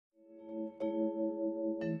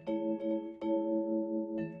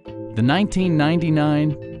The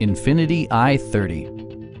 1999 Infiniti I30.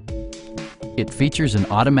 It features an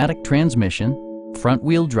automatic transmission,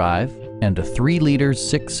 front-wheel drive, and a 3-liter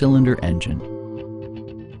 6-cylinder engine.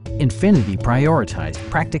 Infiniti prioritized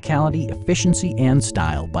practicality, efficiency, and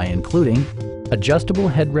style by including adjustable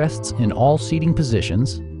headrests in all seating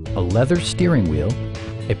positions, a leather steering wheel,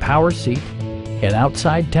 a power seat, an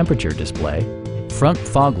outside temperature display, front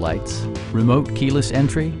fog lights, remote keyless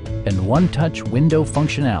entry, and one-touch window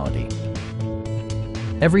functionality.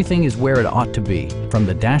 Everything is where it ought to be, from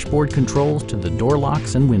the dashboard controls to the door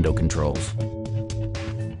locks and window controls.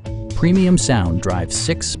 Premium sound drives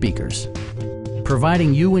 6 speakers,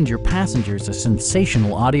 providing you and your passengers a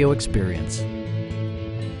sensational audio experience.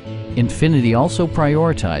 Infiniti also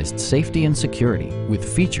prioritized safety and security with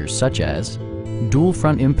features such as dual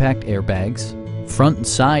front impact airbags, front and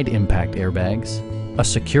side impact airbags, a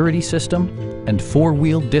security system, and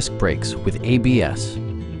 4-wheel disc brakes with ABS.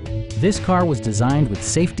 This car was designed with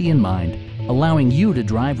safety in mind, allowing you to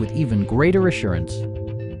drive with even greater assurance.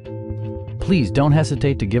 Please don't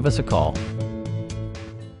hesitate to give us a call.